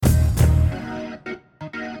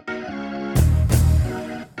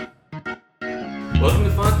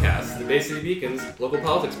Bay City Beacon's local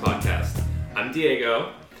politics podcast. I'm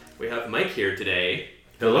Diego. We have Mike here today.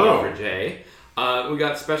 Hello. For Jay. We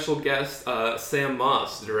got special guest Sam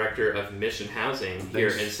Moss, the director of Mission Housing here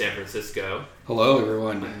in San Francisco. Hello,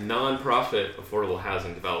 everyone. A non-profit affordable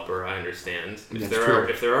housing developer, I understand. If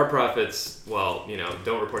there are profits, well,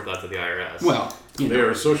 don't report that to the IRS. Well, they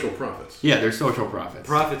are social profits. Yeah, they're social profits.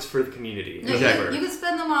 Profits for the community. No, exactly. You can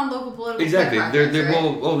spend them on local political Exactly. projects, They're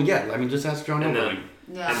right? well, yeah. I mean, just ask John Elway.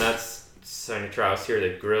 And that's Senator Strauss here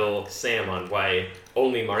to grill Sam on why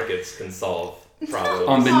only markets can solve problems.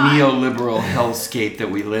 On the neoliberal hellscape that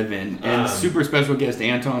we live in. And super special guest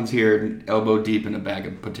Anton's here, elbow deep in a bag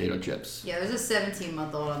of potato chips. Yeah, there's a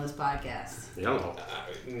 17-month-old on this podcast. Yellow.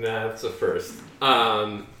 That's a first.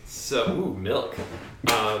 Milk.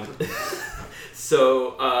 A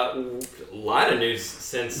lot of news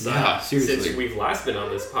since we've last been on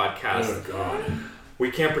this podcast. Oh, God. We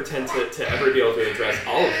can't pretend to ever be able to address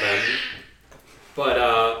all of them.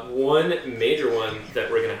 But one major one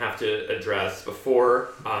that we're going to have to address before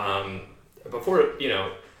San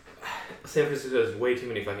Francisco has way too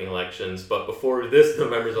many fucking elections, but before this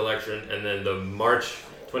November's election and then the March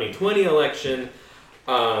 2020 election,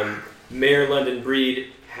 Mayor London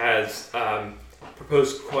Breed has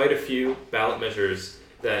proposed quite a few ballot measures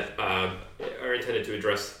that are intended to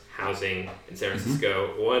address housing in San Francisco.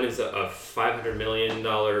 Mm-hmm. One is a $500 million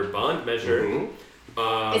bond measure. Mm-hmm.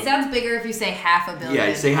 It sounds bigger if you say $500 million.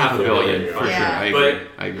 Yeah, say $500 million for sure. I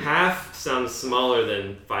agree. Half sounds smaller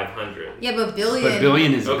than 500. Yeah, but billion. But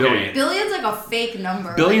billion is billion. Billion's like a fake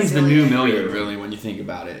number. Billion's the new million, really, when you think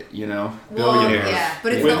about it. Billionaires. Yeah,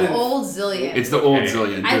 but it's the old zillion. It's the old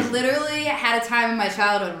zillion. I literally had a time in my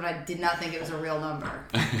childhood when I did not think it was a real number.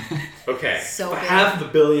 Okay, so half the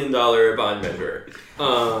 $1 billion bond measure,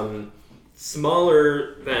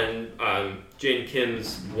 smaller than Jane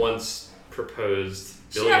Kim's once proposed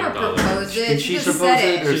 $1 billion. She never proposed it. Did she suppose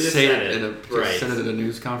it or just say said it said it at a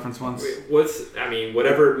news conference once?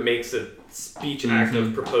 Whatever makes a speech act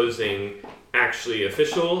of proposing actually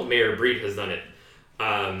official, Mayor Breed has done it.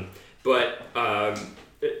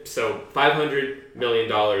 So $500 million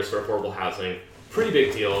for affordable housing, pretty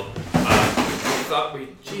big deal.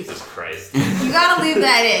 Jesus Christ. You gotta leave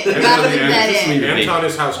that in. You gotta leave that in. Anton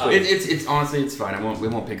is house clean. It's honestly, it's fine. We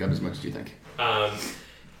won't pick up as much as you think.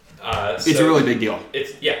 It's a really big deal.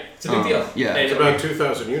 It's a big deal. Yeah, it's about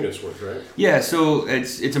 2,000 units worth, right? Yeah, so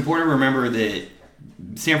it's important to remember that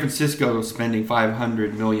San Francisco spending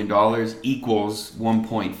 $500 million equals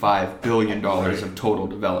 $1.5 billion of total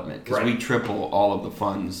development because we triple all of the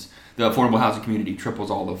funds. The affordable housing community triples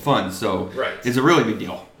all the funds, so it's a really big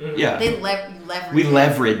deal. Mm-hmm. Yeah, we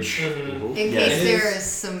leverage. Mm-hmm. In case there is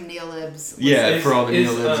some neolibs. Yeah, for all the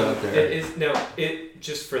neolibs out there.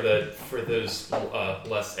 Just for those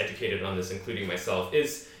less educated on this, including myself,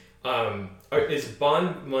 is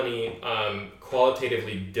bond money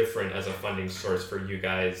qualitatively different as a funding source for you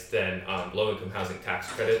guys than low-income housing tax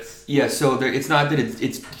credits? Yeah, so it's not that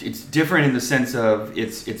it's different in the sense of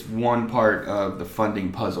it's one part of the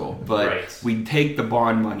funding puzzle, but we take the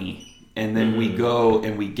bond money and then we go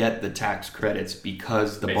and we get the tax credits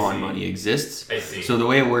because the bond money exists. I see. So the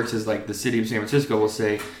way it works is like the city of San Francisco will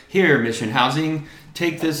say, here, Mission Housing,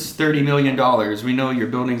 take this $30 million. We know your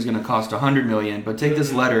building's going to cost $100 million, but take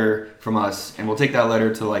this letter from us, and we'll take that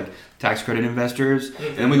letter to like tax credit investors,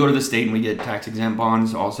 and then we go to the state and we get tax exempt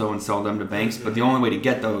bonds also and sell them to banks. But the only way to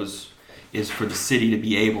get those is for the city to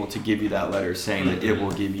be able to give you that letter saying that it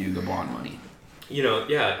will give you the bond money.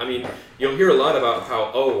 You'll hear a lot about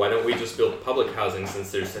how, why don't we just build public housing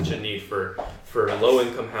since there's such a need for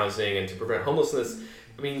low-income housing and to prevent homelessness.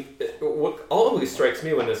 I mean, what always strikes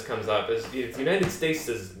me when this comes up is the United States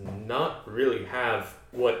does not really have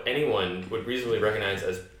what anyone would reasonably recognize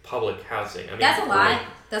as public housing. I mean, that's a lie.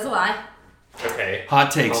 That's a lie. Okay.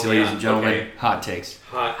 Hot takes, ladies and gentlemen. Okay. Hot takes.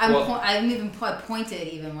 I'm even pointed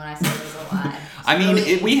even when I said it was a lie. I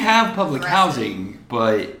mean, we have public housing,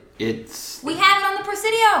 but we have it on the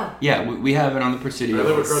Presidio. Yeah, we have it on the Presidio. I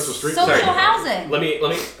live across the street. Social housing. Let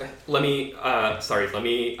me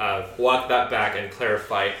walk that back and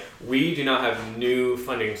clarify. We do not have new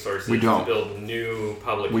funding sources to build new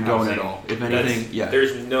public housing. We don't at all. If anything,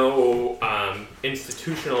 there's no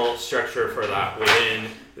institutional structure for that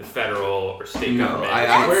within the federal or state government.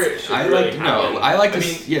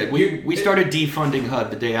 We started defunding HUD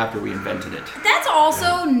the day after we invented it. That's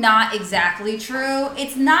also not exactly true.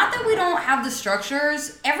 It's not that we don't have the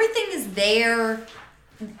structures. Everything is there.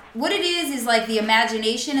 What it is like the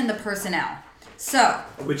imagination and the personnel. So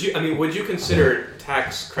would you consider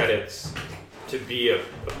tax credits to be a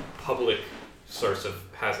public source of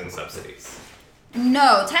housing subsidies?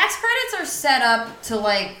 No, tax credits are set up to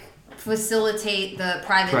facilitate the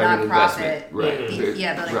private Private nonprofit. investment, right.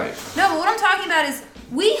 Building. Right. No, but what I'm talking about is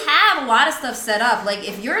we have a lot of stuff set up. Like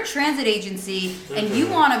if you're a transit agency and you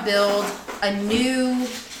want to build a new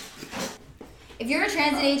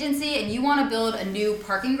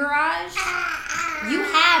parking garage, you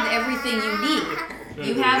have everything you need.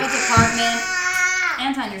 You have a department.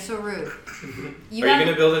 Anton, you're so rude. Are you going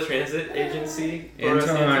to build a transit agency?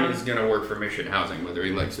 Anton is going to work for Mission Housing, whether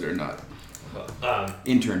he likes it or not.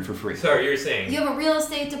 Intern for free. Sorry, you're saying. You have a real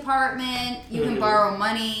estate department. You can borrow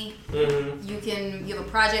money. Mm-hmm. You have a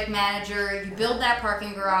project manager. You build that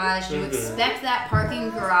parking garage. You expect that parking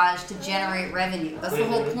garage to generate revenue. That's the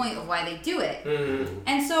whole point of why they do it.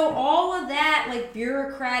 And so all of that like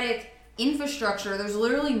bureaucratic infrastructure, there's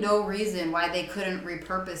literally no reason why they couldn't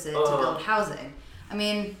repurpose it to build housing. I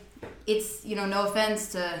mean, it's, no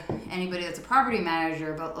offense to anybody that's a property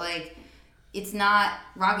manager, but like, it's not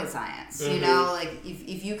rocket science, like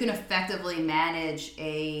if you can effectively manage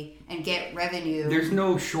and get revenue. There's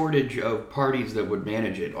no shortage of parties that would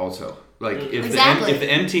manage it also. Like if Exactly. if the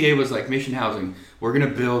MTA was like Mission Housing, we're going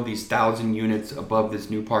to build these 1,000 units above this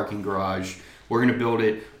new parking garage. We're going to build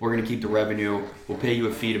it. We're going to keep the revenue. We'll pay you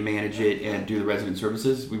a fee to manage it and do the resident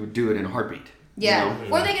services. We would do it in a heartbeat. Yeah.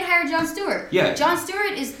 Or they could hire John Stewart. Yeah. John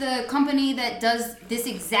Stewart is the company that does this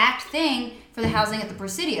exact thing for the housing at the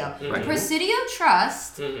Presidio. The Presidio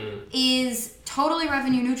Trust is totally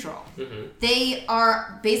revenue neutral. They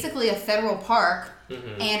are basically a federal park,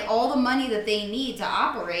 and all the money that they need to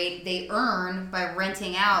operate, they earn by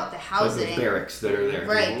renting out the housing. Like the barracks that are there.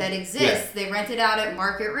 Right, that exists. Yeah. They rent it out at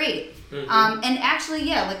market rate. And actually,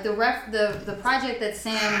 like the project that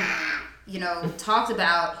Sam, talked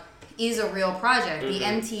about is a real project. The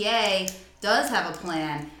MTA does have a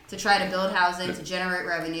plan to try to build housing, to generate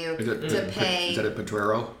revenue, to pay. Is that a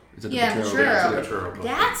Potrero? Potrero.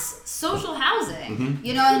 That's social housing,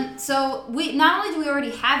 and so we not only do we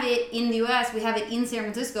already have it in the U.S., we have it in San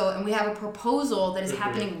Francisco, and we have a proposal that is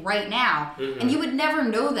happening right now. And you would never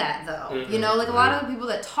know that though, like a lot of the people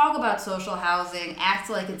that talk about social housing act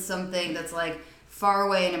like it's something that's like far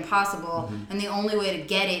away and impossible, and the only way to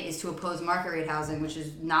get it is to oppose market rate housing, which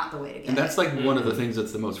is not the way to get it. And that's like one of the things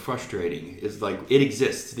that's the most frustrating is like it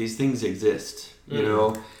exists. These things exist,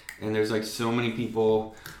 and there's like so many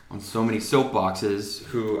people on so many soapboxes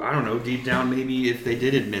who, I don't know, deep down maybe if they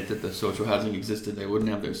did admit that the social housing existed, they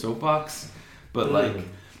wouldn't have their soapbox. But like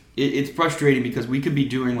it's frustrating because we could be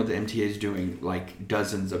doing what the MTA is doing like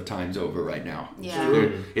dozens of times over right now. Yeah.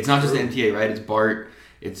 It's not just the MTA, right? It's BART.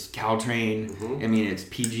 It's Caltrain. I mean, it's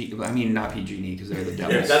PG. I mean, not PG&E because they're the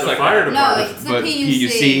devils. That's the like fire No, department. it's the But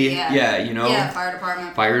PUC. Yeah, fire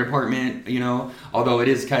department. Fire department, Although it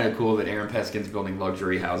is kind of cool that Aaron Peskin's building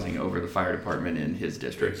luxury housing over the fire department in his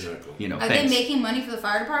district. Exactly. Are they making money for the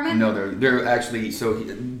fire department? No, they're actually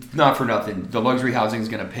not for nothing. The luxury housing is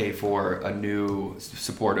going to pay for a new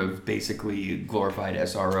supportive, basically glorified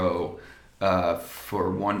SRO. For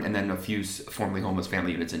one, and then a few formerly homeless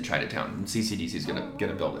family units in Chinatown. And CCDC is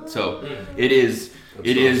gonna build it. So it is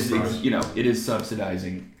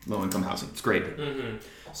subsidizing low income housing. It's great.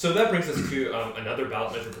 So that brings us to another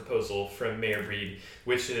ballot measure proposal from Mayor Breed,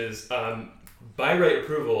 which is by right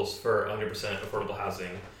approvals for 100% affordable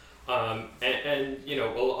housing, and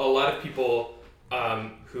a lot of people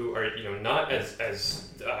who are not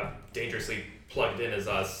as dangerously plugged in as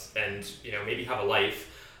us, and maybe have a life.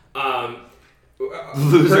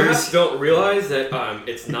 Losers perhaps don't realize that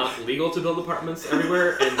it's not legal to build apartments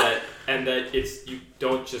everywhere, and that it's you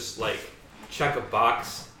don't just like check a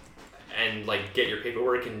box and like get your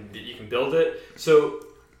paperwork and you can build it. So,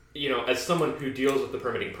 as someone who deals with the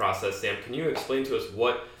permitting process, Sam, can you explain to us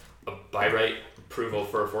what a by right approval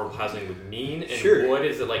for affordable housing would mean, and what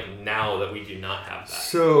is it like now that we do not have that?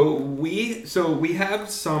 So we have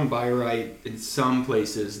some by right in some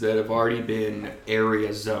places that have already been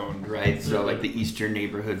area zoned, right? So like the Eastern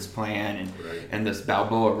Neighborhoods Plan and this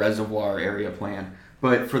Balboa Reservoir area plan.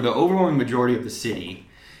 But for the overwhelming majority of the city,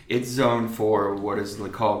 it's zoned for what is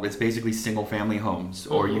called, it's basically single family homes,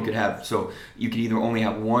 or you could have, you could either only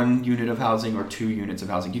have one unit of housing or 2 units of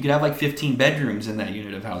housing. You could have like 15 bedrooms in that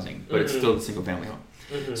unit of housing, but it's still a single family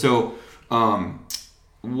home. So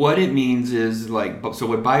what it means is so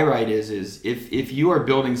what by right is if you are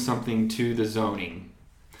building something to the zoning,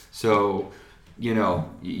 so you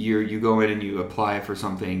go in and you apply for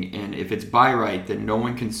something, and if it's by right, then no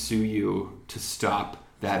one can sue you to stop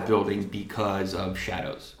that building because of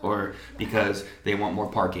shadows, or because they want more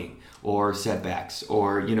parking, or setbacks,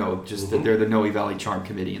 or just that they're the Noe Valley Charm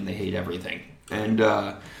Committee and they hate everything. And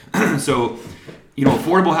so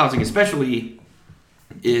affordable housing especially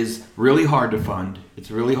is really hard to fund. It's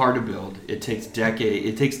really hard to build. It takes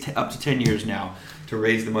up to 10 years now to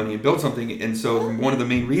raise the money and build something. And so one of the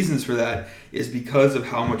main reasons for that is because of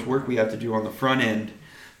how much work we have to do on the front end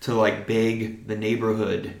to like beg the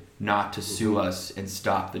neighborhood not to sue us and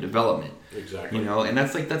stop the development. Exactly. You know, and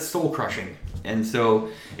that's soul crushing. And so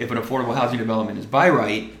if an affordable housing development is by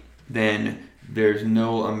right, then there's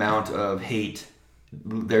no amount of hate.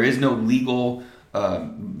 There is no legal,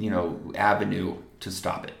 avenue to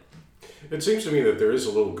stop it. It seems to me that there is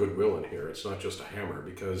a little goodwill in here. It's not just a hammer,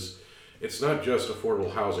 because it's not just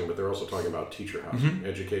affordable housing, but they're also talking about teacher housing,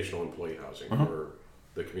 educational employee housing for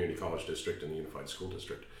the community college district and the unified school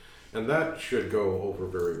district. And that should go over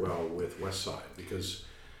very well with West Side, because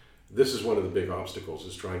this is one of the big obstacles,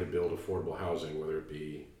 is trying to build affordable housing, whether it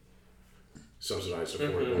be subsidized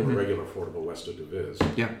affordable or regular affordable west of DeVis.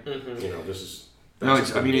 Yeah. You know, this is... No,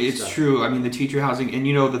 it's true. I mean, the teacher housing, and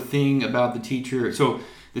the thing about the teacher, so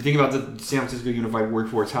the thing about the San Francisco Unified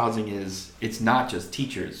Workforce Housing is it's not just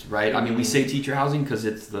teachers, right? I mean, we say teacher housing because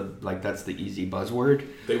it's that's the easy buzzword.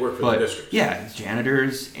 They work for the district. Yeah, it's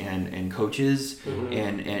janitors and coaches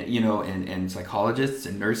and psychologists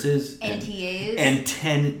and nurses and TAs and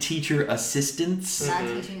 10 teacher assistants.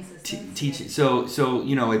 Non-teaching assistants. Teaching. So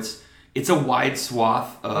it's a wide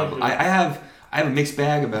swath of I have a mixed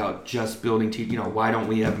bag about just building why don't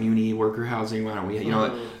we have muni worker housing? Why don't we,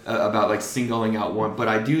 about like singling out one? But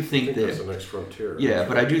I do think that that's the next frontier. Yeah,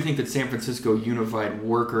 but I do think that San Francisco Unified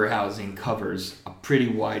Worker Housing covers a pretty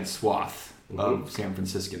wide swath of San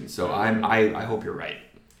Franciscans. So I hope you're right.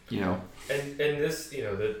 And this,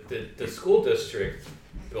 the school district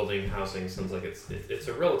building housing sounds like it's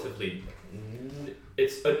a relatively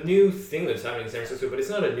it's a new thing that's happening in San Francisco, but it's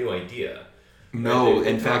not a new idea. No,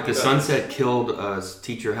 in fact, the Sunset killed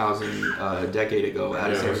teacher housing a decade ago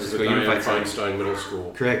at San Francisco Unified Feinstein Middle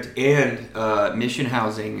School. Correct. And Mission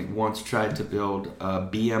Housing once tried to build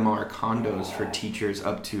BMR condos for teachers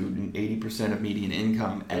up to 80% of median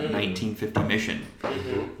income at 1950 Mission,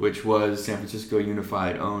 which was San Francisco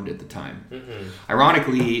Unified owned at the time.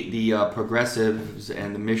 Ironically, the progressives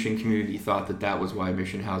and the Mission community thought that was why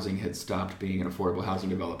Mission Housing had stopped being an affordable housing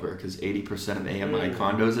developer, because 80% of AMI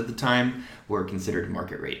condos at the time were considered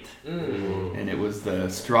market rate. And it was the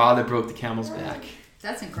straw that broke the camel's back.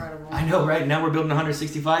 That's incredible. I know, right? Now we're building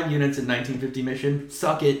 165 units in 1950 Mission.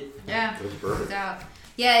 Suck it. Yeah. That's perfect.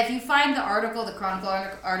 Yeah, if you find the article, the Chronicle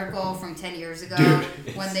article from 10 years ago,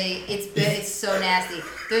 when it's so nasty.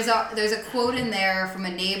 There's a quote in there from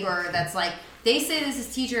a neighbor that's like, they say this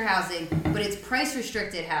is teacher housing, but it's price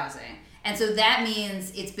restricted housing. And so that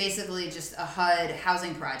means it's basically just a HUD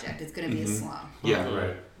housing project. It's going to be a slum. Yeah,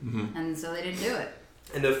 right. And so they didn't do it.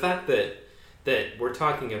 And the fact that we're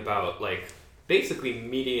talking about like basically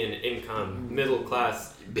median income, middle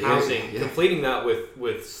class housing, conflating that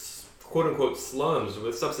with quote unquote slums,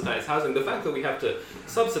 with subsidized housing. The fact that we have to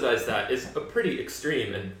subsidize that is a pretty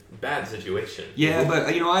extreme and bad situation. Yeah, but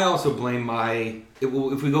I also blame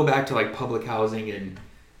if we go back to like public housing and.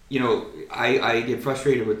 I get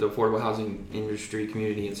frustrated with the affordable housing industry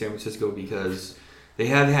community in San Francisco because they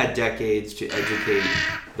have had decades to educate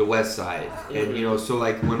the West Side, and so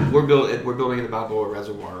like when we're building in the Balboa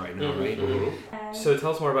Reservoir right now, right? So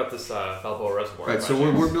tell us more about this Balboa Reservoir. Right. So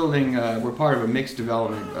we're building. We're part of a mixed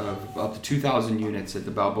development of up to 2,000 units at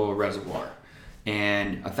the Balboa Reservoir,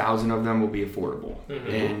 and 1,000 of them will be affordable,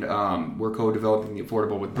 and we're co-developing the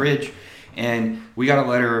affordable with Bridge. And we got a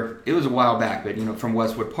letter, it was a while back, but from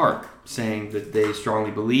Westwood Park saying that they strongly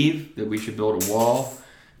believe that we should build a wall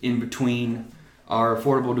in between our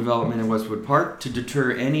affordable development in Westwood Park to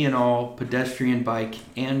deter any and all pedestrian, bike,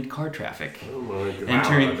 and car traffic. Oh my God.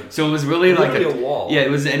 Entering. So it was really like a wall. Yeah, it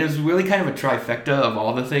was really kind of a trifecta of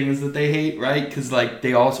all the things that they hate, right? Because like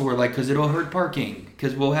they also were like, because it'll hurt parking.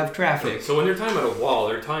 Because we'll have traffic. So when they're talking about a wall,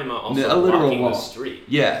 they're talking about also a literal blocking wall. the street.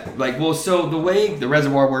 Yeah, so the way the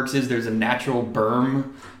reservoir works is there's a natural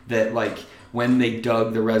berm that like when they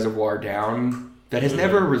dug the reservoir down that has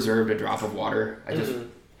never reserved a drop of water. I just want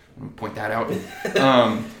to point that out. Wasn't it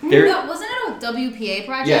a WPA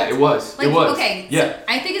project? Yeah, it was. Like, it was. Okay, yeah. So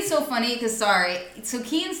I think it's so funny because so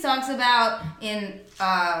Keynes talks about in.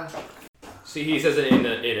 See, he says it in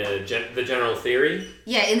the general theory.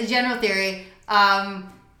 Yeah, in the general theory.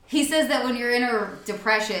 He says that when you're in a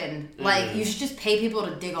depression, like you should just pay people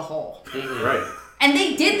to dig a hole. Right. And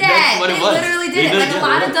they did that. That's what it was. Literally did it. Did, like a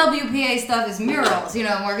lot of WPA stuff is murals,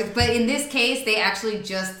 but in this case, they actually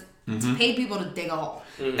just paid people to dig a hole.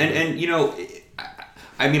 And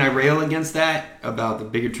I mean, I rail against that about the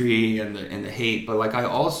bigotry and the hate, but like I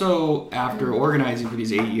also, after organizing for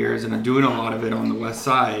these 8 years and I'm doing a lot of it on the West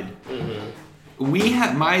Side.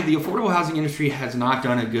 the affordable housing industry has not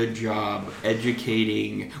done a good job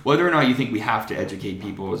educating. Whether or not you think we have to educate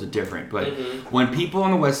people is different, but when people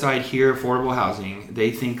on the West Side hear affordable housing,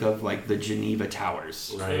 they think of like the Geneva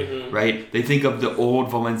Towers, right? They think of the old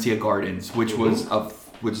Valencia Gardens, which was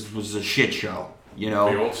a shit show. You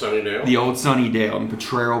know, the old Sunnydale. The old Sunnydale and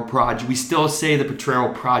Potrero Project. We still say the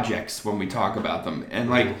Potrero Projects when we talk about them, and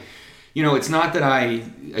like. You know, it's not that I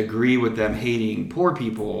agree with them hating poor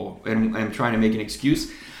people and I'm trying to make an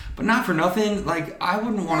excuse, but not for nothing. Like, I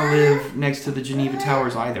wouldn't want to live next to the Geneva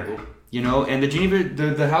Towers either. You know, and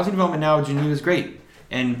the housing development now at Geneva is great.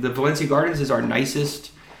 And the Valencia Gardens is our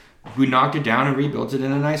nicest. We knocked it down and rebuilt it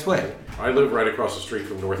in a nice way. I live right across the street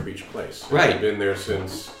from North Beach Place. Right. I've been there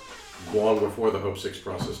since long before the Hope 6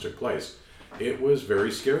 process took place. It was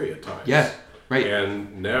very scary at times. Yeah. Right.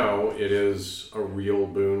 And now it is a real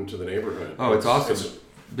boon to the neighborhood. Oh, it's awesome.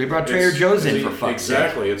 They brought Trader Joe's in for fuck's sake.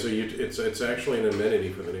 Exactly. It's actually an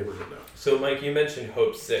amenity for the neighborhood now. So, Mike, you mentioned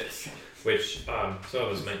Hope 6, which some of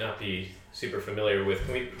us might not be super familiar with.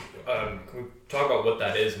 Can we talk about what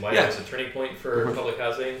that is and why it was a turning point for public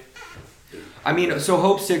housing? I mean, so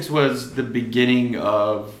Hope 6 was the beginning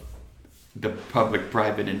of the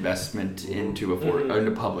public-private investment into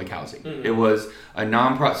into public housing. It was a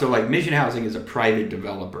non-profit. So like Mission Housing is a private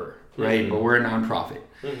developer, right? But we're a non-profit.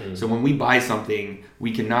 So when we buy something,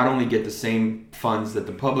 we can not only get the same funds that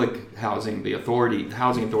the public housing, the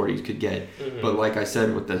housing authorities could get, but like I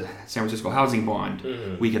said with the San Francisco Housing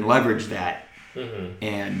Bond, we can leverage that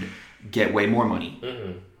and get way more money.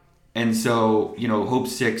 And so, you know, Hope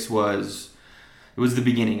 6 was the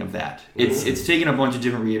beginning of that. It's taken a bunch of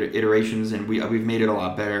different iterations, and we've made it a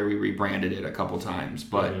lot better. We rebranded it a couple times,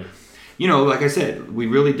 but you know, like I said, we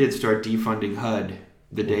really did start defunding HUD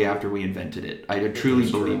the day after we invented it. I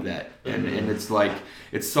truly believe that, and it's like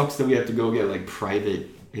it sucks that we have to go get like private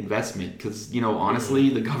investment because, you know, honestly,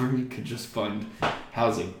 the government could just fund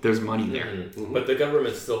housing. There's money there, but the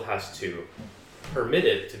government still has to permit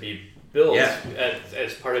it to be built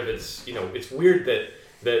as part of its. You know, it's weird that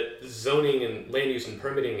zoning and land use and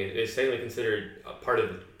permitting is suddenly considered a part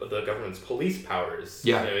of the government's police powers.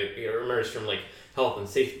 Yeah. You know, it emerged from like health and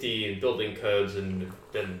safety and building codes and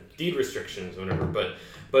deed restrictions or whatever.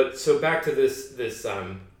 But so back to this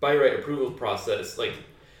by right approval process, like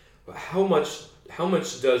how much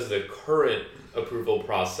does the current approval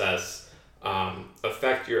process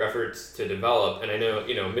affect your efforts to develop? And I know,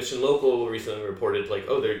 you know, Mission Local recently reported like,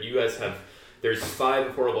 there's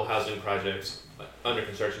 5 affordable housing projects under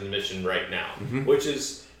construction in Mission right now, which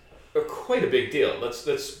is quite a big deal. That's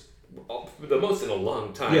the most in a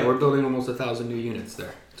long time. Yeah, we're building almost 1,000 new units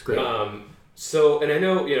there. It's great. So, and I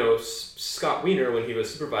know, you know, Scott Wiener, when he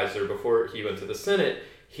was supervisor before he went to the Senate,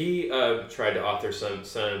 he tried to author some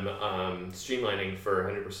streamlining for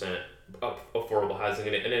 100% affordable housing,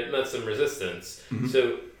 and it met some resistance.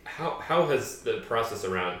 So, how has the process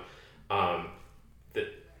around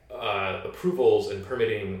approvals and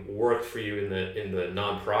permitting worked for you in the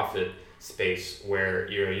nonprofit space, where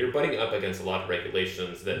you're butting up against a lot of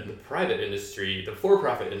regulations that the private industry, the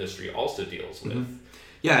for-profit industry, also deals with?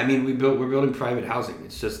 Yeah, I mean, we're building private housing.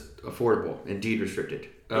 It's just affordable and deed restricted.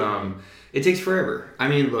 It takes forever. I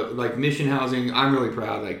mean, look, like Mission Housing, I'm really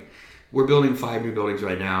proud. Like, we're building 5 new buildings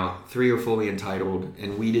right now. 3 are fully entitled,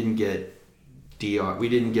 and we didn't get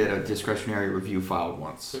a discretionary review filed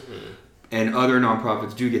once. And other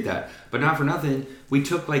nonprofits do get that. But not for nothing, we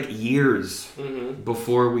took like years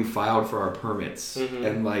before we filed for our permits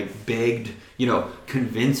and like begged, you know,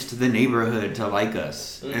 convinced the neighborhood to like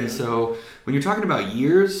us. And so when you're talking about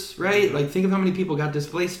years, right, like think of how many people got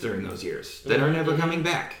displaced during those years that are never coming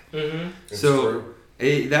back. So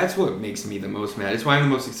that's what makes me the most mad. It's why I'm the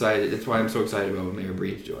most excited. It's why I'm so excited about what Mayor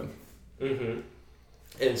Breed's doing.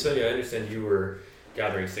 And Sonia, I understand you were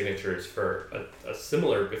gathering signatures for a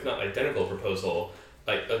similar, if not identical, proposal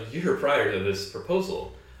like a year prior to this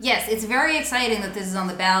proposal. Yes, it's very exciting that this is on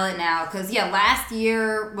the ballot now because, last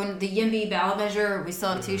year when the YIMBY ballot measure, we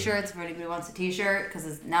still have T-shirts if anybody wants a T-shirt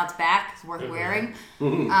because now it's back. It's worth wearing.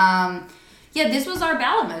 This was our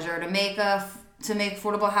ballot measure to make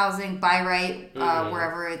affordable housing by right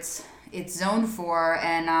wherever it's zoned for,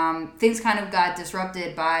 and things kind of got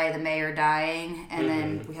disrupted by the mayor dying, and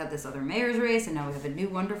then we had this other mayor's race, and now we have a new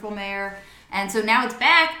wonderful mayor, and so now it's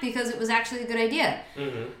back because it was actually a good idea.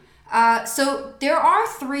 So there are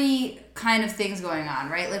 3 kind of things going on,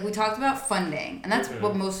 right? Like we talked about funding, and that's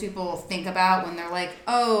what most people think about when they're like,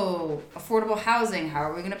 oh, affordable housing, how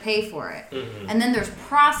are we going to pay for it? And then there's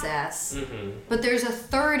process, but there's a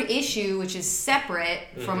third issue which is separate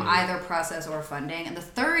from either process or funding, and the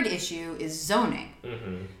third issue is zoning.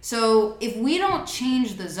 So if we don't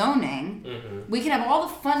change the zoning, we can have all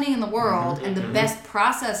the funding in the world and the best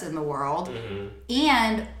process in the world,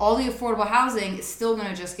 and all the affordable housing is still going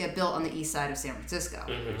to just get built on the east side of San Francisco.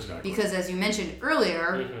 Exactly. Because as you mentioned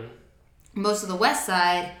earlier, most of the west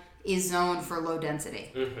side is zoned for low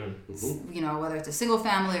density. You know, whether it's a single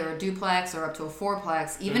family or a duplex or up to a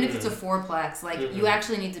fourplex, even if it's a fourplex, like you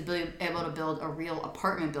actually need to be able to build a real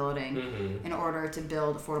apartment building in order to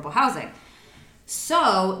build affordable housing.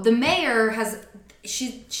 So the mayor has,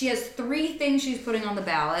 she has 3 things she's putting on the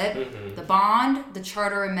ballot: the bond, the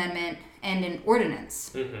charter amendment, and an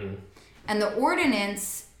ordinance. And the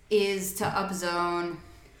ordinance is to upzone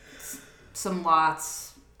some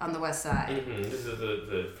lots on the west side. This is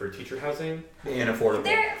the for teacher housing And affordable.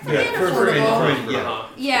 They're affordable.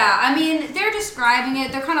 Yeah, I mean, they're describing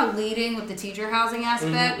it. They're kind of leading with the teacher housing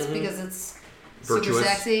aspect because it's super Virtuous.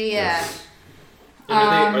 sexy. Yeah.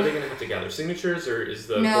 And are they going to have to gather signatures, or is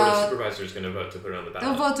the No. Board of Supervisors going to vote to put it on the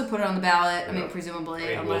ballot? They'll vote to put it on the ballot. I mean, presumably, I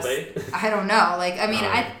mean, unless will they? I don't know. Like, I mean,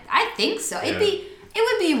 I think so. It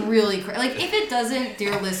would be really like if it doesn't,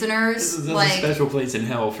 dear listeners. This is like a special place in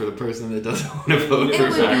hell for the person that doesn't want to vote it for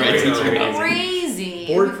would voting rights be teacher housing. crazy.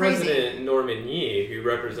 Board It would be crazy. President Norman Yee, who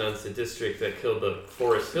represents the district that killed the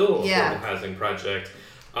Forest Hill affordable housing project,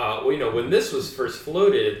 well, you know, when this was first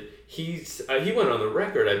floated, he went on the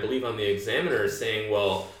record, I believe, on the Examiner, saying,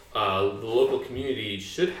 well, the local community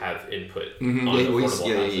should have input on affordable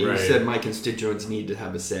housing. You said my constituents need to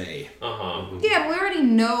have a say. Yeah, but we already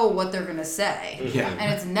know what they're gonna say. Yeah.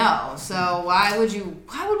 And it's no. So why would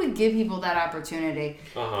we give people that opportunity?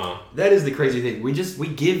 That is the crazy thing. We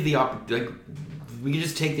give the we can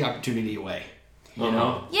just take the opportunity away. You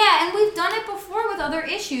know? Yeah, and we've done it before with other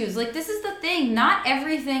issues. Like, this is the thing. Not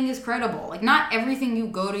everything is credible. Like, not everything you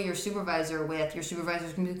go to your supervisor's going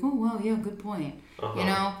to be like, oh, wow, yeah, good point. You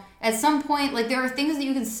know? At some point, like, there are things that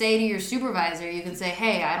you can say to your supervisor. You can say,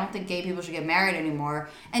 hey, I don't think gay people should get married anymore.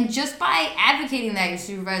 And just by advocating that, your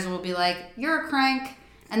supervisor will be like, you're a crank.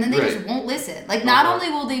 And then they just won't listen. Like, not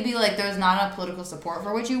only will they be like, there's not enough political support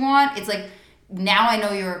for what you want, it's like, now I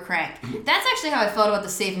know you're a crank. That's actually how I felt about the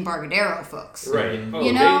Safe Embarcadero folks. Right. Oh,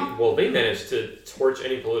 you know? They managed to torch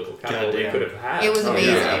any political capital they could have had. It was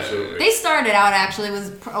amazing. Yeah, absolutely. They started out actually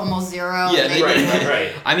with almost zero. Yeah, and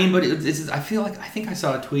Right. I mean, but I think I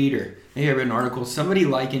saw a tweet or maybe I read an article. Somebody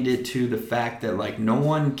likened it to the fact that like no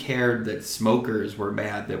one cared that smokers were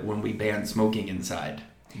mad that when we banned smoking inside.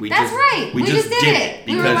 We just did it.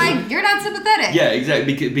 We were like, you're not sympathetic. Yeah,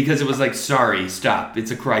 exactly. Because it was like, sorry, stop. It's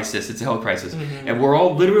a crisis. It's a health crisis. And we're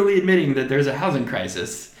all literally admitting that there's a housing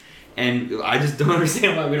crisis. And I just don't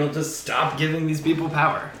understand why we don't just stop giving these people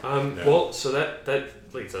power. Well, so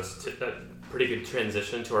that leads us to that pretty good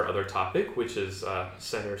transition to our other topic, which is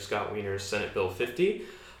Senator Scott Wiener's Senate Bill 50,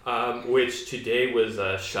 which today was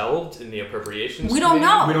shelved in the Appropriations We don't Committee.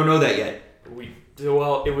 know. We don't know that yet.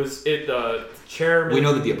 Chairman. We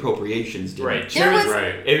know that the appropriations did. Right.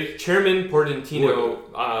 Chairman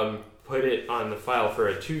Portantino put it on the file for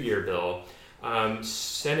a 2-year bill.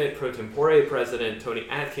 Senate pro tempore President Tony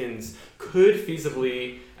Atkins could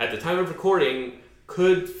feasibly, at the time of recording,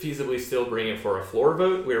 still bring it for a floor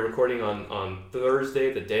vote. We're recording on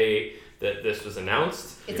Thursday, the day that this was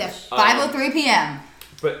announced. It's at 5:03 p.m.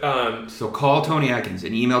 But So call Tony Atkins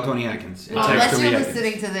and email Tony Atkins and text Unless Tony you're Atkins.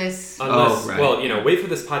 listening to this. Well, wait for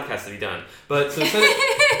this podcast to be done. But so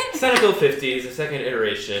Senate Bill 50 is the second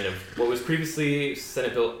iteration of what was previously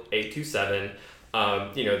Senate Bill 827.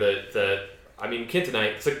 Can't deny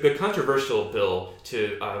it's like the controversial bill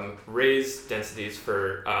to raise densities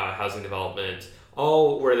for housing development,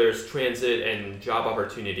 all where there's transit and job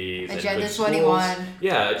opportunities. Agenda and 21.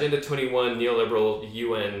 Yeah, Agenda 21, neoliberal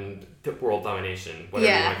UN world domination,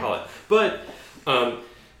 whatever you want to call it. But,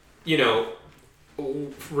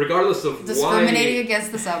 regardless of discriminating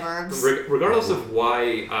against the suburbs. Regardless of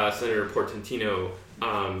why Senator Portantino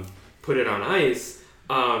put it on ice,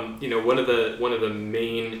 one of the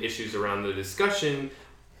main issues around the discussion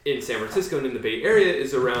in San Francisco and in the Bay Area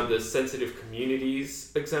is around the sensitive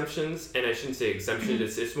communities exemptions. And I shouldn't say exemption,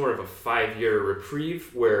 it's more of a 5-year reprieve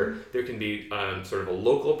where there can be sort of a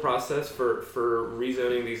local process for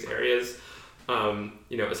rezoning these areas.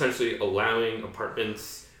 Essentially allowing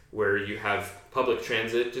apartments where you have public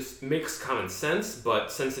transit just makes common sense,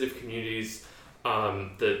 but sensitive communities,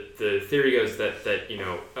 the theory goes that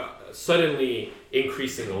suddenly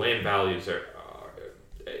increasing the land values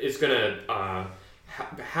is going to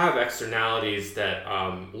have externalities that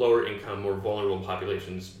lower income, more vulnerable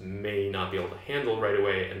populations may not be able to handle right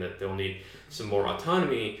away, and that they'll need some more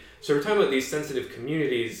autonomy. So we're talking about these sensitive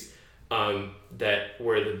communities where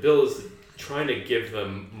the bill is trying to give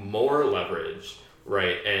them more leverage,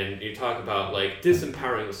 right? And you talk about like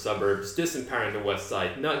disempowering the suburbs, disempowering the West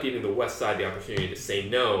Side, not giving the West Side the opportunity to say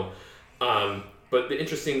no. But the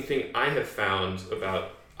interesting thing I have found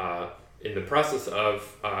about in the process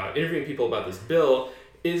of interviewing people about this bill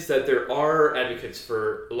is that there are advocates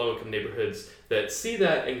for low-income neighborhoods that see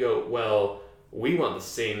that and go, well, we want the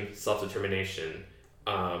same self-determination,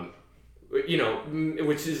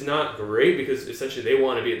 which is not great because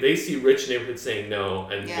essentially they see rich neighborhoods saying no,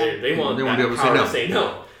 and they want that power to say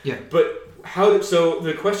no. Yeah. But so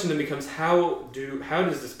the question then becomes, how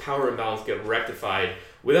does this power imbalance get rectified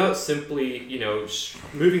without simply,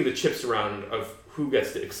 moving the chips around of who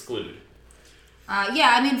gets to exclude?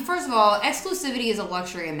 First of all, exclusivity is a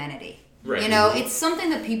luxury amenity. Right. It's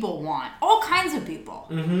something that people want. All kinds of people.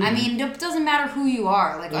 Mm-hmm. I mean, it doesn't matter who you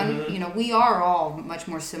are. Like, we are all much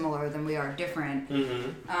more similar than we are different.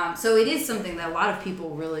 Mm-hmm. So it is something that a lot of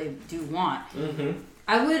people really do want. Mm-hmm.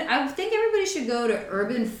 I think everybody should go to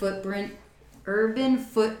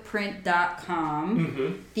urbanfootprint.com.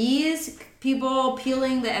 Mm-hmm. These people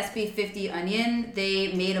peeling the SB 50 onion,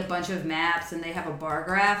 they made a bunch of maps and they have a bar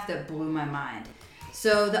graph that blew my mind.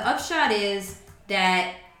 So the upshot is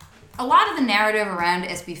that a lot of the narrative around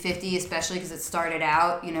SB 50, especially because it started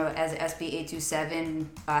out, as SB 827,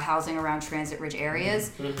 housing around transit-rich areas,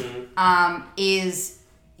 is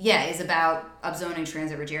about upzoning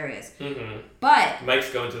transit-rich areas. Mm-hmm. But Mike's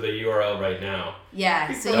going to the URL right now.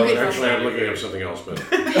 Yeah, so Oh, you could Actually, I'm looking up something else, but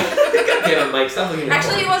Yeah, Mike, stop looking at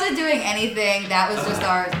actually he porn. wasn't doing anything. That was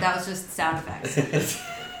just sound effects.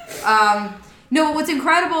 No, but what's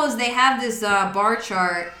incredible is they have this bar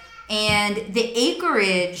chart, and the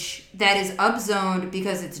acreage that is upzoned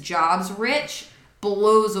because it's jobs rich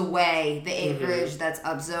blows away the acreage that's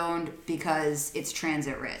upzoned because it's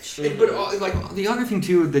transit rich. But the other thing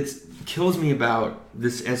too that kills me about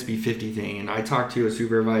this SB 50 thing, and I talked to a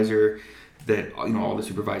supervisor that all the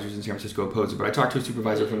supervisors in San Francisco oppose it, but I talked to a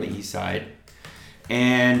supervisor from the East Side,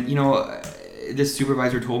 and this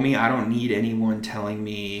supervisor told me I don't need anyone telling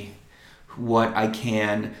me what I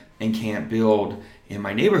can and can't build in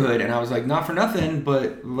my neighborhood. And I was like, not for nothing,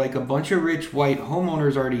 but like a bunch of rich white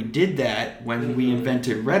homeowners already did that when we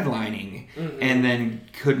invented redlining, and then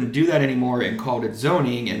couldn't do that anymore and called it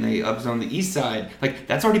zoning, and they upzoned the East Side. Like,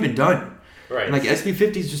 that's already been done. Right. And SB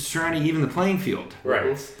 50 is just trying to even the playing field.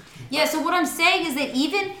 Right. Yeah, so what I'm saying is that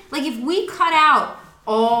even if we cut out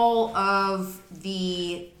all of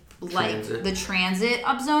the the transit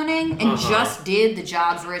upzoning and just did the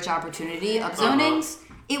jobs rich opportunity upzonings,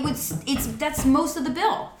 that's most of the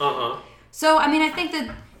bill. So I think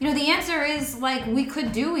that the answer is we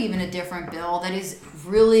could do even a different bill that is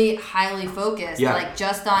really highly focused,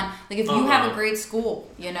 just on if you have a great school,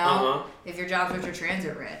 if your jobs rich or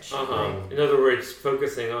transit rich. In other words,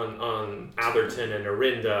 focusing on Atherton and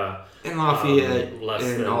Orinda And Lafayette less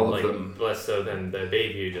and than all of them. less so than the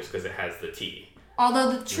Bayview, just because it has the T.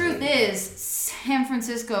 Although the truth is, San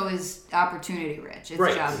Francisco is opportunity rich.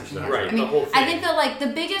 It's jobs rich. Right. The whole thing. I think that the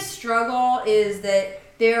biggest struggle is that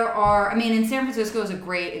there are. And San Francisco is a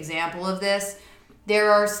great example of this.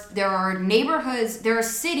 There are neighborhoods, there are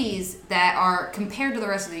cities that are, compared to the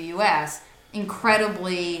rest of the U.S.,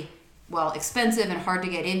 incredibly expensive and hard to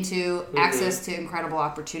get into, access to incredible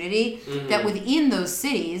opportunity. That within those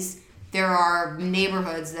cities, there are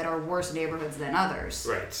neighborhoods that are worse neighborhoods than others.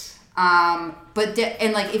 Right.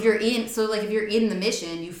 If you're in the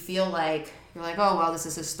Mission, you feel like you're oh well, this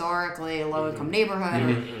is historically a low income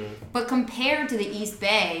neighborhood, but compared to the East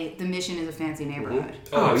Bay, the Mission is a fancy neighborhood.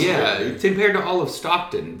 Oh yeah, compared to all of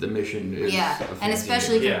Stockton, the Mission is and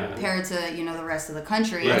especially compared to the rest of the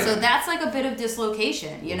country, and so that's a bit of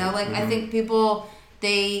dislocation. I think people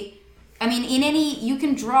you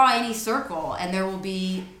can draw any circle, and there will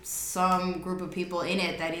be some group of people in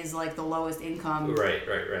it that is the lowest income. Right.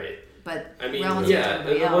 But the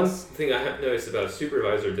one thing I have noticed about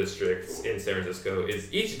supervisor districts in San Francisco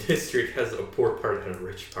is each district has a poor part and a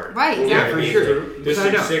rich part. Right. Yeah, for sure.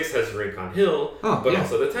 District 6 has Rincon Hill,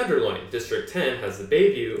 also the Tenderloin. District 10 has the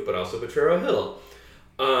Bayview, but also Potrero Hill.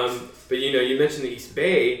 But you mentioned the East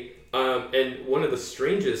Bay, and one of the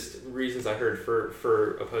strangest reasons I heard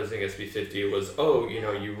for opposing SB 50 was,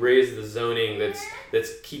 you raise the zoning that's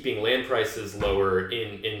keeping land prices lower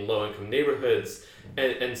in low income neighborhoods.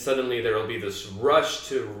 And suddenly there will be this rush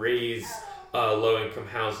to raise low-income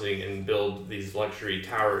housing and build these luxury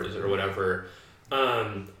towers or whatever.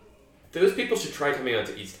 those people should try coming out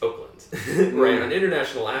to East Oakland. Right, on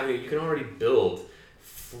International Avenue, you can already build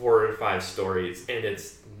 4 or 5 stories, and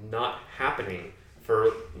it's not happening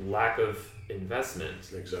for lack of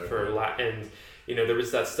investment. Exactly. And there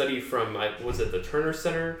was that study from was it the Turner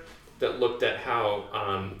Center that looked at how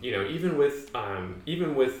even with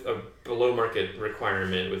a below market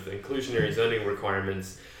requirement, with inclusionary zoning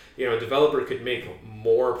requirements, a developer could make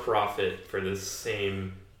more profit for the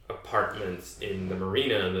same apartments in the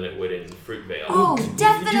marina than it would in Fruitvale. Oh,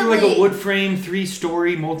 definitely. You do like a wood frame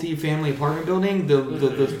 3-story multi-family apartment building.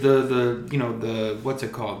 The what's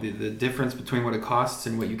it called? The difference between what it costs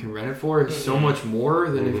and what you can rent it for is so much more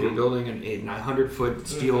than if you're building a 900-foot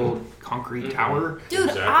steel concrete tower. Dude,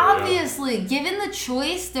 Exactly, obviously, given the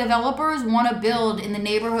choice, developers want to build in the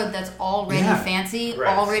neighborhood that's already fancy,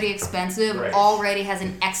 Right. already expensive, Right. already has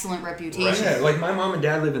an excellent reputation. Yeah, like my mom and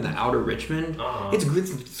dad live in the outer Richmond. It's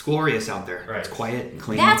glorious out there. Right. It's quiet and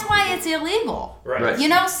clean. That's why it's illegal. Right.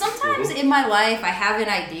 Sometimes in my life I have an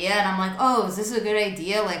idea and I'm like, oh, is this a good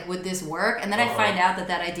idea? Like, would this work? And then I find out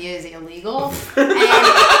that idea is illegal. How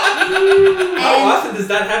often does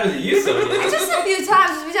that happen to you, Sonia? Just a few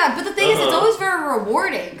times. But the thing is, it's always very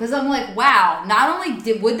rewarding because I'm like, wow, not only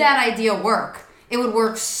would that idea work, it would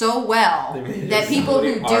work so well that people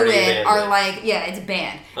who do it are like, yeah, it's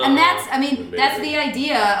banned. And that's the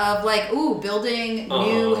idea of like, ooh, building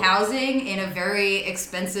new housing in a very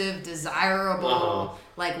expensive, desirable,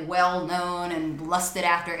 like well-known and lusted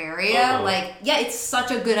after area. Like, yeah, it's such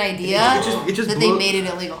a good idea that they made it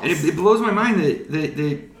illegal. And it blows my mind that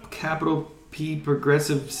the capital P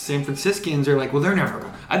progressive San Franciscans are like, well, they're never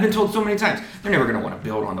gonna. I've been told so many times they're never gonna want to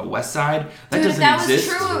build on the west side. That Dude, if doesn't that exist.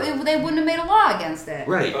 was true, they wouldn't have made a law against it.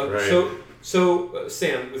 Right. Right. So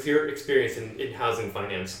Sam, with your experience in housing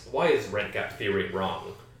finance, why is rent gap theory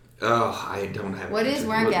wrong? Oh, I don't have. What is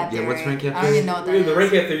rent gap theory? Yeah, what's rent gap I don't theory? even know what that is. The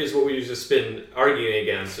rent gap theory is what we've just been arguing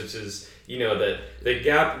against, which is that the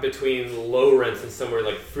gap between low rents and somewhere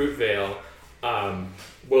like Fruitvale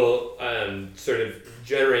will sort of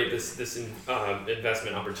generate this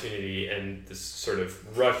investment opportunity and this sort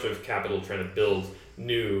of rush of capital trying to build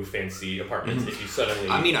new fancy apartments. If you suddenly,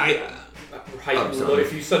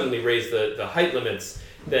 if you suddenly raise the height limits,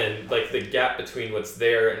 then like the gap between what's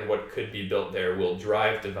there and what could be built there will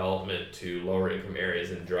drive development to lower income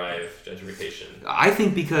areas and drive gentrification. I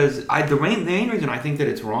think because the main reason I think that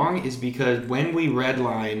it's wrong is because when we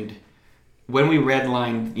redlined,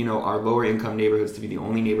 our lower income neighborhoods to be the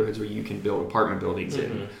only neighborhoods where you can build apartment buildings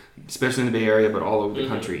in, especially in the Bay Area, but all over the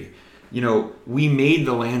country. We made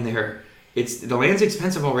the land there. The land's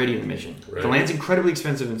expensive already in the Mission. Right. The land's incredibly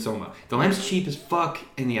expensive in Soma. The land's cheap as fuck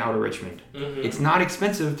in the outer Richmond. It's not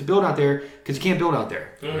expensive to build out there because you can't build out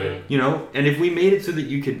there. And if we made it so that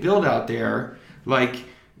you could build out there, like,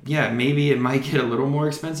 yeah, maybe it might get a little more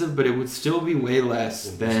expensive, but it would still be way less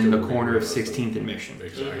than the corner of 16th and Mission.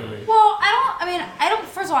 Exactly. Well,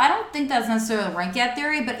 first of all, I don't think that's necessarily rent gap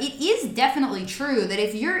theory, but it is definitely true that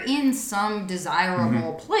if you're in some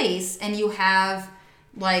desirable place and you have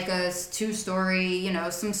like a 2-story,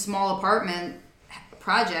 some small apartment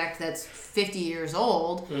project that's 50 years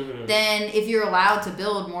old, then if you're allowed to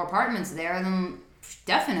build more apartments there, then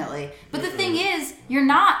definitely. But the thing is, you're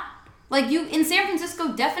not. Like in San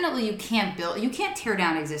Francisco, definitely you can't tear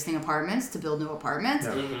down existing apartments to build new apartments.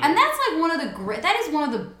 And that's like that is one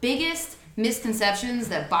of the biggest misconceptions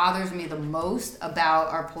that bothers me the most about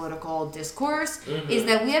our political discourse is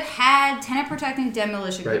that we have had tenant protecting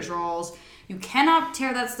demolition controls. You cannot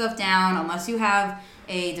tear that stuff down unless you have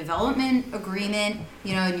a development agreement,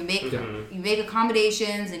 and you make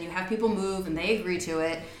accommodations and you have people move and they agree to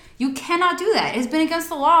it. You cannot do that. It's been against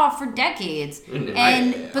the law for decades.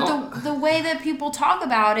 But the way that people talk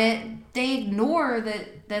about it, they ignore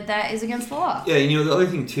that is against the law. Yeah, the other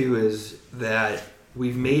thing too is that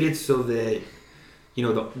we've made it so that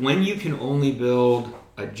when you can only build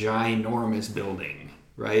a ginormous building,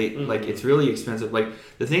 right? Like it's really expensive. Like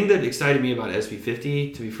the thing that excited me about SB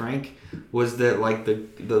 50, to be frank, was that like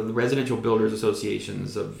the residential builders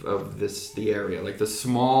associations of the area, like the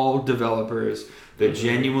small developers that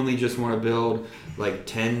genuinely just want to build like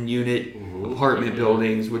 10-unit apartment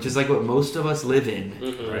buildings, which is like what most of us live in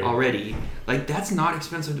already. Like that's not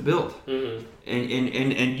expensive to build,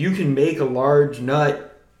 and you can make a large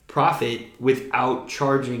nut profit without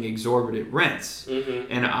charging exorbitant rents.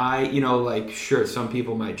 And sure, some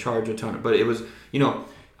people might charge a ton, but it was,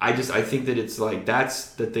 I think that it's like,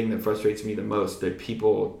 that's the thing that frustrates me the most, that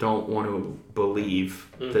people don't want to believe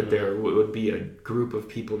that there would be a group of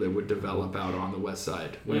people that would develop out on the west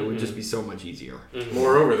side when it would just be so much easier.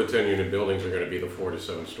 Moreover, the 10-unit buildings are going to be the 4 to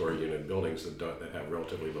 7 story unit buildings that have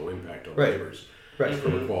relatively low impact on neighbors. Right.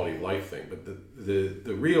 from a quality of life thing. But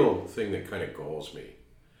the real thing that kind of galls me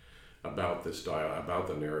about this about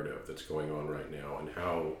the narrative that's going on right now and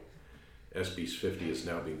how SB 50 is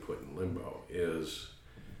now being put in limbo is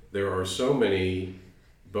there are so many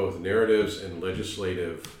both narratives and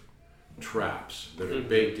legislative traps that are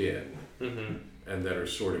baked in and that are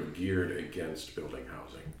sort of geared against building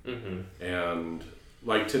housing. And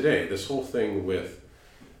like today, this whole thing with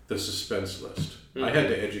the suspense list, I had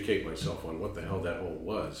to educate myself on what the hell that whole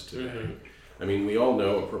was today. I mean, we all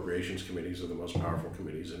know appropriations committees are the most powerful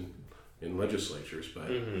committees in legislatures, but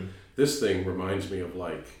this thing reminds me of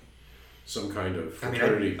like some kind of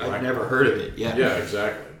fraternity blackball. I've never heard of it. Yeah. Yeah,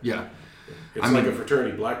 exactly. Yeah. It's like a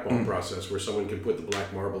fraternity blackball process where someone can put the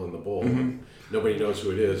black marble in the bowl. And nobody knows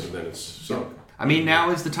who it is, and then it's sunk. I mean,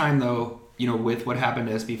 now is the time, though, with what happened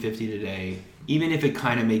to SB 50 today, even if it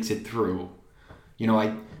kind of makes it through,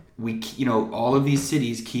 all of these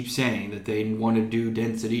cities keep saying that they want to do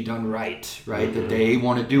density done right? That they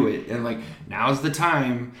want to do it. And, now's the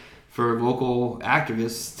time for local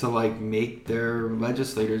activists to make their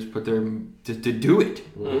legislators to do it,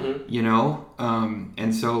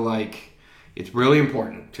 and so it's really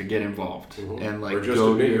important to get involved and or just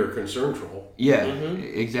admit your concern troll. Yeah,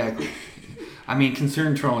 exactly. I mean,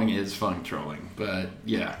 concern trolling is fun trolling, but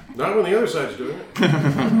yeah. Not when the other side's doing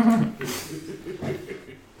it.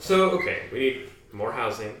 So okay, we need more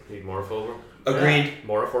housing. We need more affordable. Agreed.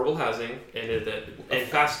 More affordable housing and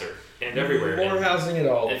faster and everywhere. More housing at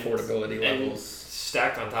all and affordability levels.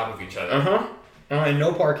 Stacked on top of each other. And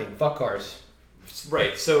no parking. Fuck cars.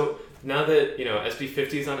 Right. So now that SB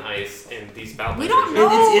 50 is on ice and these ballot we don't know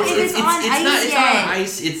it is on ice yet. It's not on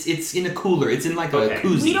ice. It's in a cooler. It's in a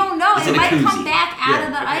koozie. We don't know. It might come koozie. back out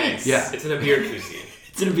of the ice. Yeah. It's in a beer koozie.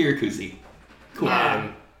 It's in a beer koozie. Cool.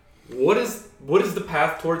 Yeah. What does the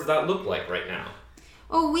path towards that look like right now?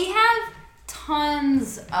 Well, we have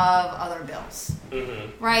tons of other bills,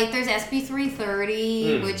 right? There's SB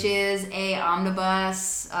 330, which is a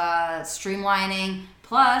omnibus streamlining.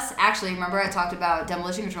 Plus, actually, remember I talked about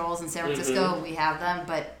demolition controls in San Francisco. We have them,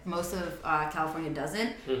 but most of California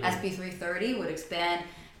doesn't. SB 330 would expand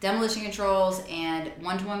demolition controls and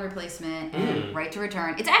one-to-one replacement and right to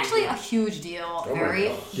return. It's actually a huge deal. Very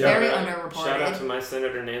underreported. Shout out to my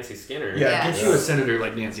Senator Nancy Skinner. Yeah, get you a senator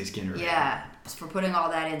like Nancy Skinner. Yeah, for putting all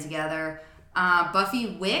that in together.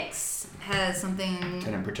 Buffy Wicks has something.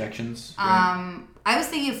 Tenant protections. I was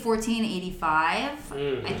thinking of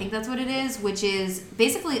 1485. I think that's what it is, which is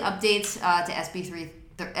basically updates to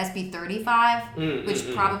SB 35,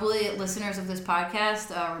 which probably listeners of this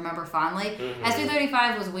podcast remember fondly. SB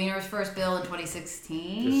 35 was Wiener's first bill in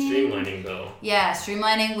 2016. The streamlining bill. Yeah,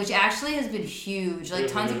 streamlining, which actually has been huge.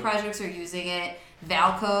 Tons of projects are using it.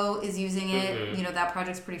 Valco is using it. That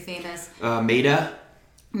project's pretty famous. Maida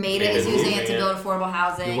is using it to build affordable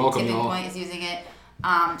housing. Welcome, Tipping y'all. Point is using it.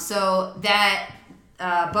 So that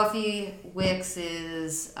Buffy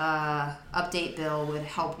Wicks's update bill would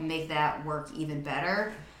help make that work even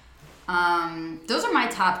better. Those are my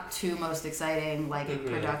top two most exciting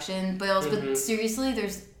production bills. But seriously,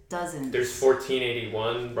 there's dozens. There's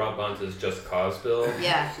 1481, Rob Bonta's Just Cause bill.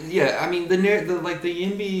 Yeah. Yeah, I mean the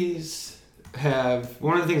YIMBYs have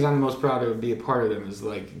one of the things I'm most proud of be a part of them is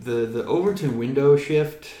the Overton window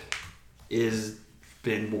shift is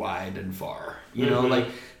been wide and far.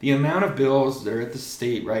 The amount of bills that are at the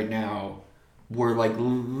state right now were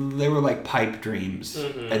they were pipe dreams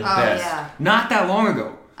at best. Yeah. Not that long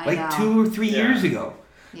ago. I know. 2 or 3 years ago.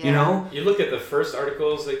 Yeah. You look at the first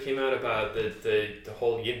articles that came out about the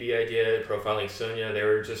whole YIMBY idea, profiling Sonia. They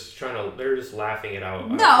were just laughing it out.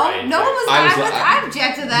 No one was. I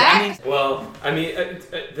object to that.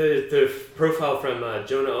 The profile from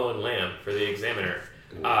Jonah Owen Lamb for the Examiner.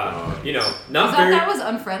 That was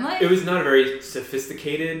unfriendly. It was not a very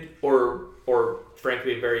sophisticated or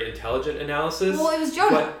frankly very intelligent analysis. Well, it was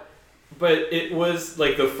Jonah. But it was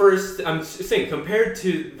the first. I'm saying compared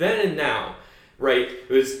to then and now, right? It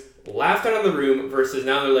was laughed out of the room versus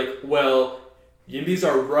now they're like, well, YIMBYs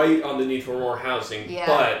are right on the need for more housing,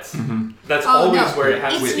 but that's always where it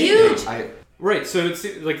has. It's huge. Right, so it's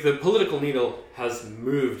the political needle has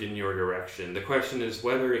moved in your direction. The question is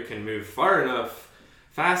whether it can move far enough,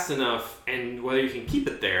 fast enough, and whether you can keep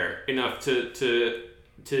it there enough to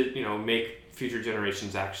make future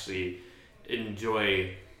generations actually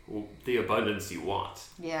enjoy the abundance you want.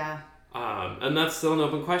 Yeah. And that's still an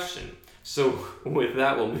open question. So with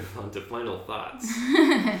that, we'll move on to final thoughts.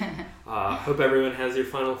 Hope everyone has your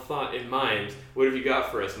final thought in mind. What have you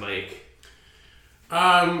got for us, Mike?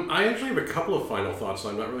 I actually have a couple of final thoughts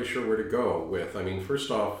I'm not really sure where to go with. I mean,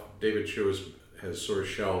 first off, David Chu has sort of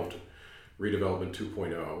shelved redevelopment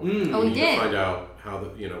 2.0. Oh, we need did. to find out how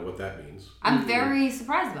what that means. I'm very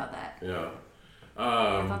surprised about that. Yeah.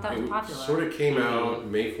 I thought that was popular. It sort of came out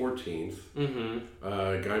May 14th. Mm-hmm.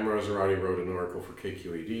 Guy Maserati wrote an article for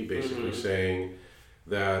KQED basically saying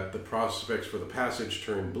that the prospects for the passage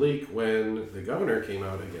turned bleak when the governor came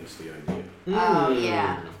out against the idea. Oh,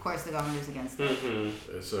 yeah. Of course the governor's against it.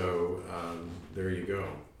 So there you go.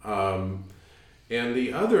 And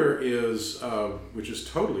the other is, which is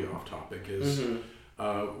totally off topic, is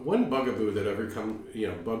one bugaboo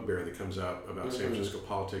that bugbear that comes out about San Francisco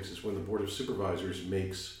politics is when the Board of Supervisors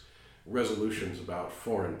makes resolutions about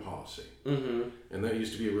foreign policy. And that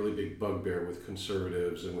used to be a really big bugbear with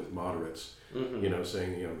conservatives and with moderates,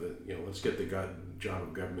 saying, let's get the job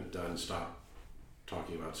of government done, stop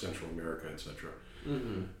talking about Central America, etc.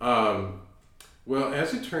 Well,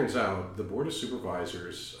 as it turns out, the Board of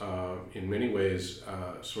Supervisors, in many ways,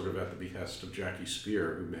 sort of at the behest of Jackie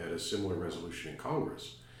Speer, who had a similar resolution in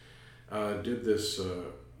Congress, did this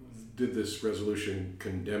resolution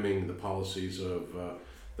condemning the policies of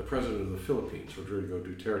the president of the Philippines, Rodrigo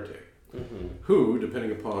Duterte, who,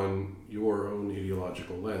 depending upon your own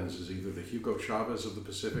ideological lens, is either the Hugo Chavez of the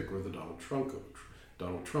Pacific or the Donald Trump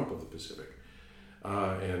of the Pacific.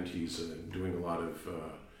 And he's doing a lot of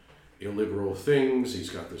illiberal things. He's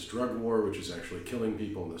got this drug war, which is actually killing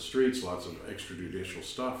people in the streets, lots of extrajudicial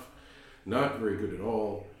stuff. Not very good at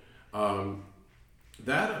all.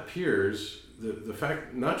 That appears, the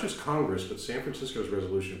fact, not just Congress, but San Francisco's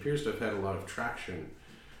resolution appears to have had a lot of traction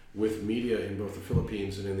with media in both the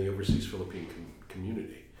Philippines and in the overseas Philippine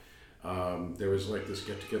community. There was like this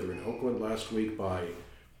get-together in Oakland last week by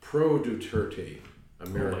pro-Duterte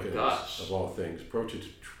Americans, of all things,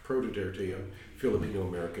 pro-Duterte Filipino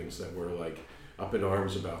Americans that were like up in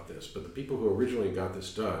arms about this. But the people who originally got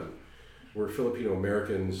this done were Filipino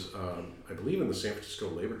Americans, I believe in the San Francisco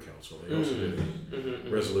Labor Council. They also did a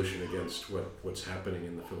resolution against what's happening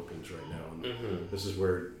in the Philippines right now. And this is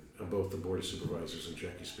where both the Board of Supervisors and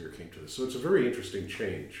Jackie Speer came to this. So it's a very interesting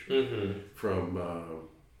change from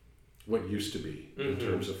what used to be in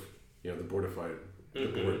terms of the board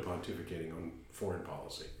pontificating on foreign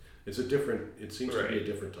policy. It seems to be a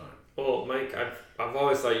different time. Well, Mike, I've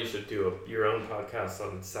always thought you should do your own podcast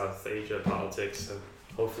on South Asia politics, and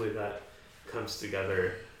hopefully that comes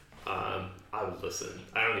together. I would listen.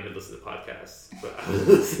 I don't even listen to podcasts, but I would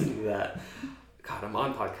listen to that. God, I'm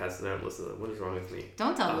on podcasts and I don't listen to them. What is wrong with me?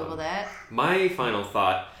 Don't tell people that. My final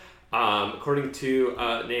thought, according to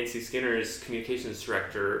Nancy Skinner's communications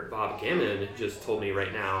director, Bob Gammon, just told me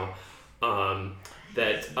right now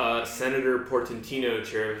that Senator Portantino,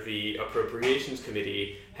 chair of the Appropriations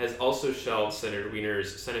Committee, has also shelved Senator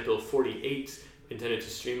Wiener's Senate Bill 48, intended to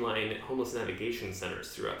streamline homeless navigation centers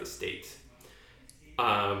throughout the state.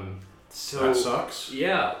 So that sucks.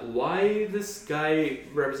 Yeah, why this guy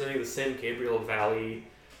representing the San Gabriel Valley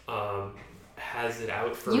has it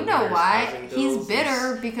out for why? He's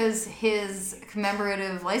bitter because his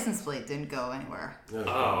commemorative license plate didn't go anywhere.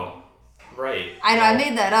 Oh, right. I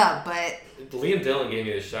made that up, but Liam Dillon gave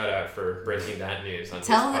me the shout out for breaking that news on his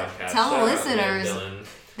podcast. Tell the listeners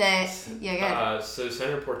that so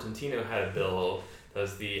Senator Portantino had a bill that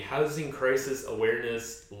was the Housing Crisis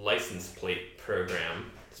Awareness License Plate Program,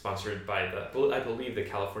 sponsored by I believe the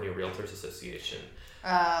California Realtors Association.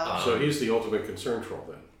 So he's the ultimate concern troll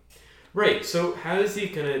then. Right. So how is he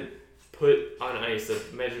going to put on ice a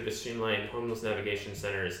measure to streamline homeless navigation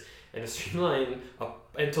centers and to streamline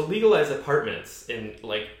and to legalize apartments in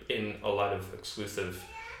a lot of exclusive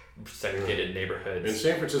segregated neighborhoods? And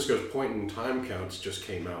San Francisco's point in time counts just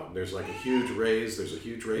came out. There's like a huge raise. There's a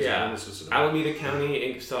huge raise in homelessness. Alameda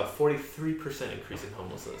County saw a 43% increase in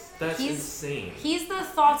homelessness. That's insane. He's the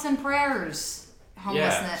thoughts and prayers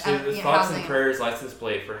homelessness. Yeah, so the thoughts and prayers license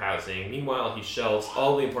plate for housing. Meanwhile, he shelves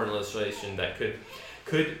all the important legislation that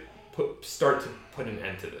could start to put an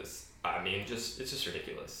end to this. I mean, it's just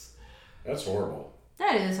ridiculous. That's horrible.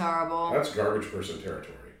 That is horrible. That's garbage person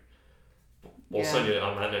territory. Well, Sonia,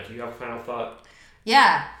 on that note, do you have a final thought?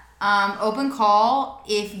 Yeah. Open call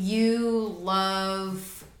if you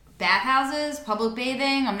love bathhouses, public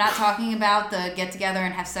bathing. I'm not talking about the get together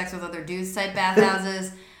and have sex with other dudes type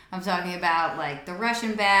bathhouses. I'm talking about like the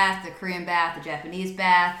Russian bath, the Korean bath, the Japanese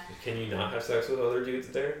bath. Can you not have sex with other dudes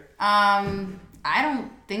there? I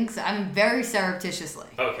don't think so. I mean, very surreptitiously.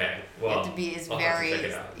 Okay, well, I'll have to check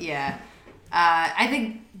it out. Yeah. I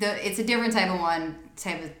think it's a different type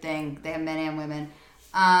of thing. They have men and women.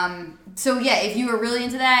 So yeah, if you are really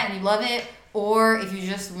into that and you love it, or if you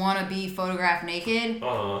just want to be photographed naked,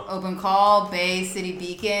 open call, Bay City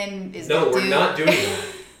Beacon is the dude. No, we're not doing that.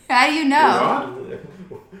 How do you know?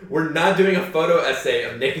 We're not doing a photo essay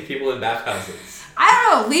of naked people in bathhouses. I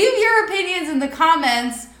don't know. Leave your opinions in the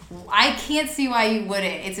comments. I can't see why you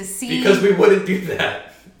wouldn't. It's a scene. Because we wouldn't do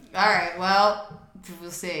that. All right. Well,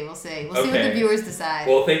 we'll see. We'll see what the viewers decide.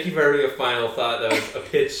 Well, thank you for having a final thought. That was a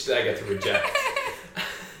pitch that I got to reject.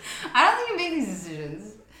 I don't think you make these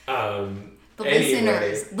decisions. The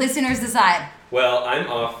anyway, listeners decide. Well, I'm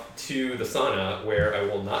off to the sauna where I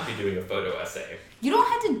will not be doing a photo essay. You don't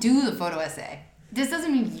have to do the photo essay. This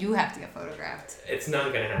doesn't mean you have to get photographed. It's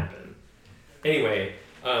not going to happen. Anyway,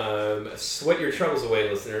 sweat your troubles away,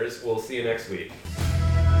 listeners. We'll see you next week.